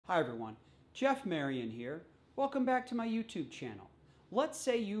Hi everyone, Jeff Marion here. Welcome back to my YouTube channel. Let's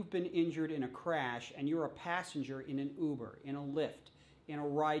say you've been injured in a crash and you're a passenger in an Uber, in a Lyft, in a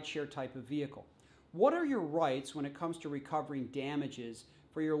rideshare type of vehicle. What are your rights when it comes to recovering damages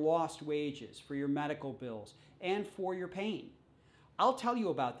for your lost wages, for your medical bills, and for your pain? I'll tell you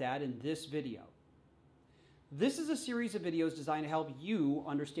about that in this video. This is a series of videos designed to help you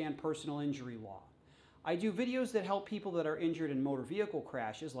understand personal injury law. I do videos that help people that are injured in motor vehicle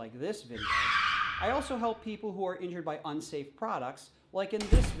crashes, like this video. I also help people who are injured by unsafe products, like in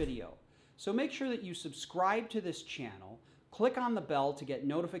this video. So make sure that you subscribe to this channel, click on the bell to get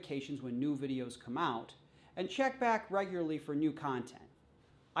notifications when new videos come out, and check back regularly for new content.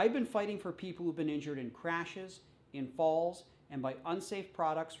 I've been fighting for people who've been injured in crashes, in falls, and by unsafe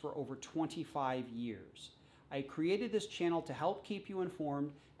products for over 25 years. I created this channel to help keep you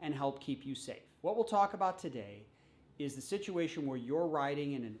informed and help keep you safe. What we'll talk about today is the situation where you're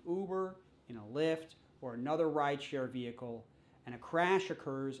riding in an Uber, in a Lyft, or another rideshare vehicle, and a crash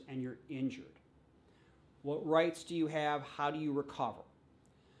occurs and you're injured. What rights do you have? How do you recover?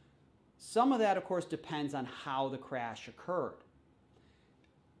 Some of that, of course, depends on how the crash occurred.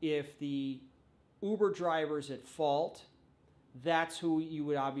 If the Uber driver is at fault, that's who you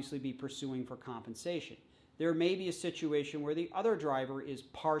would obviously be pursuing for compensation. There may be a situation where the other driver is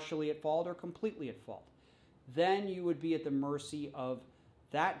partially at fault or completely at fault. Then you would be at the mercy of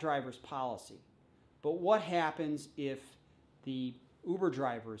that driver's policy. But what happens if the Uber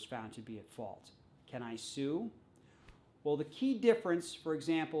driver is found to be at fault? Can I sue? Well, the key difference, for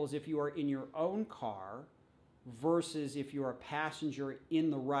example, is if you are in your own car versus if you're a passenger in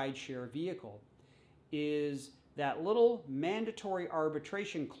the rideshare vehicle, is that little mandatory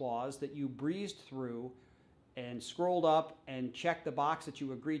arbitration clause that you breezed through and scrolled up and checked the box that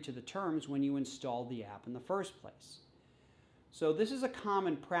you agreed to the terms when you installed the app in the first place. So this is a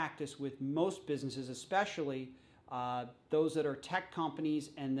common practice with most businesses, especially those that are tech companies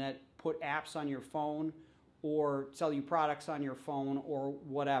and that put apps on your phone or sell you products on your phone or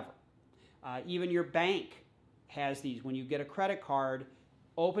whatever. Even your bank has these. When you get a credit card,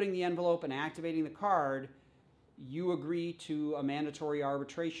 opening the envelope and activating the card, you agree to a mandatory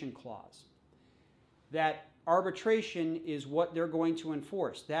arbitration clause. That arbitration is what they're going to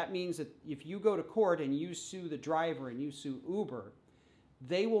enforce. That means that if you go to court and you sue the driver and you sue Uber,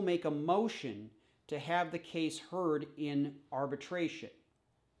 they will make a motion to have the case heard in arbitration.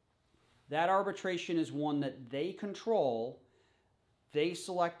 That arbitration is one that they control. They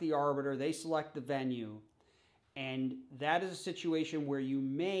select the arbiter, they select the venue, and that is a situation where you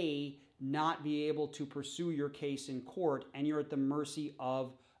may not be able to pursue your case in court and you're at the mercy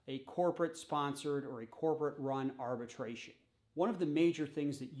of a corporate-sponsored or a corporate-run arbitration. One of the major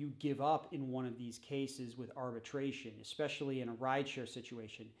things that you give up in one of these cases with arbitration, especially in a rideshare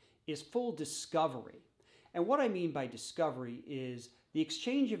situation, is full discovery. And what I mean by discovery is the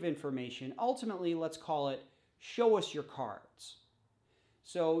exchange of information. Ultimately, let's call it, show us your cards.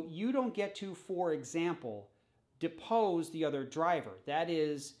 So you don't get to, for example, depose the other driver. That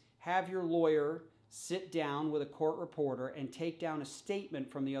is, have your lawyer sit down with a court reporter and take down a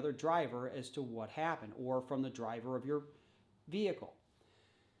statement from the other driver as to what happened, or from the driver of your vehicle.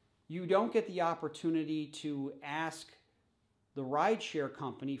 You don't get the opportunity to ask the rideshare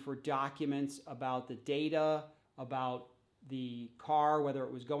company for documents about the data, about the car, whether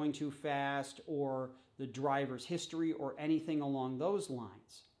it was going too fast, or the driver's history, or anything along those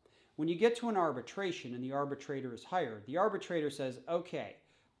lines. When you get to an arbitration and the arbitrator is hired, the arbitrator says, okay,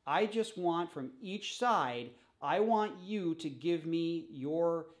 I just want from each side, I want you to give me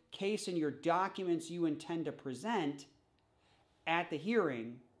your case and your documents you intend to present at the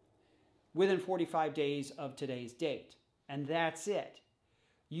hearing within 45 days of today's date. And that's it.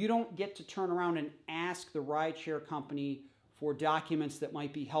 You don't get to turn around and ask the rideshare company for documents that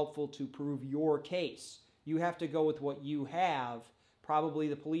might be helpful to prove your case. You have to go with what you have, probably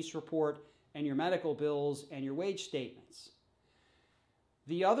the police report and your medical bills and your wage statements.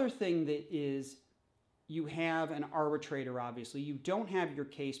 The other thing that is, you have an arbitrator, obviously. You don't have your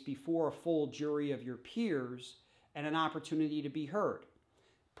case before a full jury of your peers and an opportunity to be heard.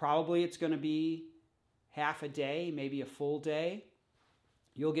 Probably it's going to be half a day, maybe a full day.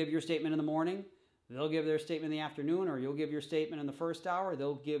 You'll give your statement in the morning, they'll give their statement in the afternoon, or you'll give your statement in the first hour,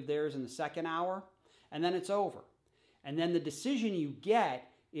 they'll give theirs in the second hour, and then it's over. And then the decision you get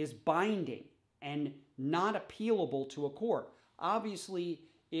is binding and not appealable to a court. Obviously,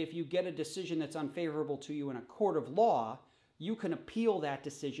 if you get a decision that's unfavorable to you in a court of law, you can appeal that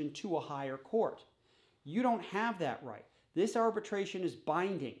decision to a higher court. You don't have that right. This arbitration is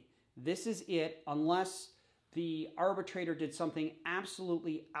binding. This is it, unless the arbitrator did something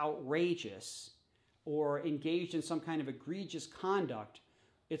absolutely outrageous or engaged in some kind of egregious conduct,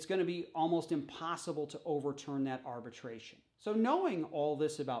 it's going to be almost impossible to overturn that arbitration. So knowing all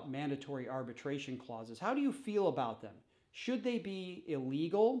this about mandatory arbitration clauses, how do you feel about them? Should they be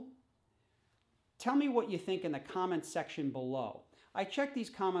illegal? Tell me what you think in the comments section below. I check these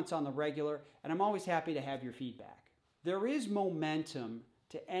comments on the regular, and I'm always happy to have your feedback. There is momentum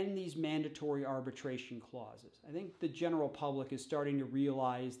to end these mandatory arbitration clauses. I think the general public is starting to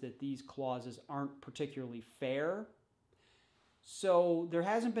realize that these clauses aren't particularly fair. So there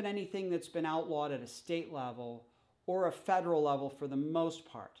hasn't been anything that's been outlawed at a state level or a federal level for the most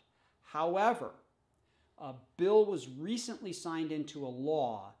part. However, a bill was recently signed into a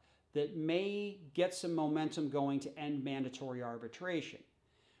law that may get some momentum going to end mandatory arbitration.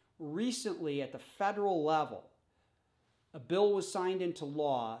 Recently, at the federal level, a bill was signed into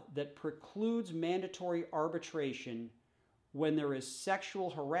law that precludes mandatory arbitration when there is sexual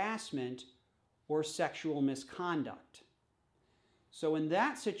harassment or sexual misconduct. So in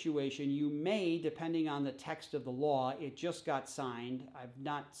that situation, you may, depending on the text of the law, it just got signed. I've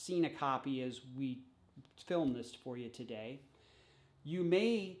not seen a copy as we film this for you today. You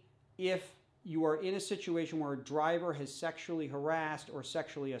may, if you are in a situation where a driver has sexually harassed or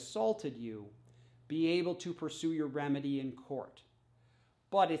sexually assaulted you, be able to pursue your remedy in court.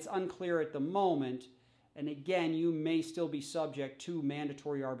 But it's unclear at the moment, and again, you may still be subject to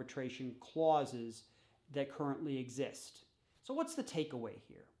mandatory arbitration clauses that currently exist. So what's the takeaway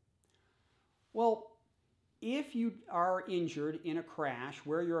here? Well, if you are injured in a crash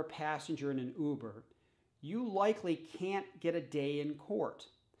where you're a passenger in an Uber, you likely can't get a day in court.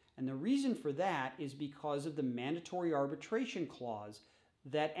 And the reason for that is because of the mandatory arbitration clause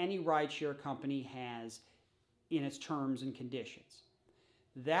that any rideshare company has in its terms and conditions.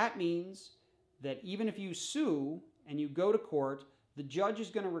 That means that even if you sue and you go to court, the judge is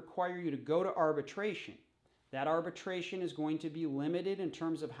going to require you to go to arbitration. That arbitration is going to be limited in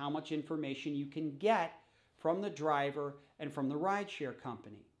terms of how much information you can get from the driver and from the rideshare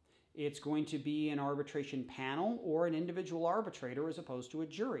company. It's going to be an arbitration panel or an individual arbitrator as opposed to a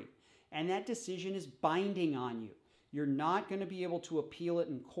jury. And that decision is binding on you. You're not going to be able to appeal it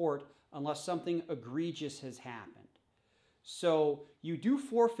in court unless something egregious has happened. So you do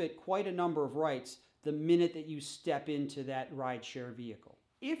forfeit quite a number of rights the minute that you step into that rideshare vehicle.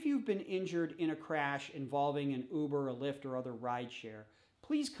 If you've been injured in a crash involving an Uber, a Lyft, or other rideshare,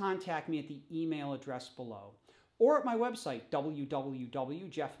 please contact me at the email address below or at my website,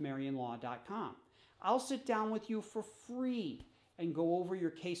 www.jeffmarionlaw.com. I'll sit down with you for free and go over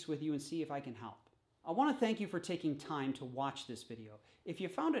your case with you and see if I can help. I want to thank you for taking time to watch this video. If you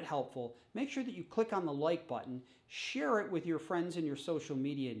found it helpful, make sure that you click on the like button, share it with your friends in your social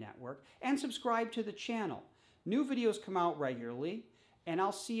media network, and subscribe to the channel. New videos come out regularly, and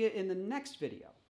I'll see you in the next video.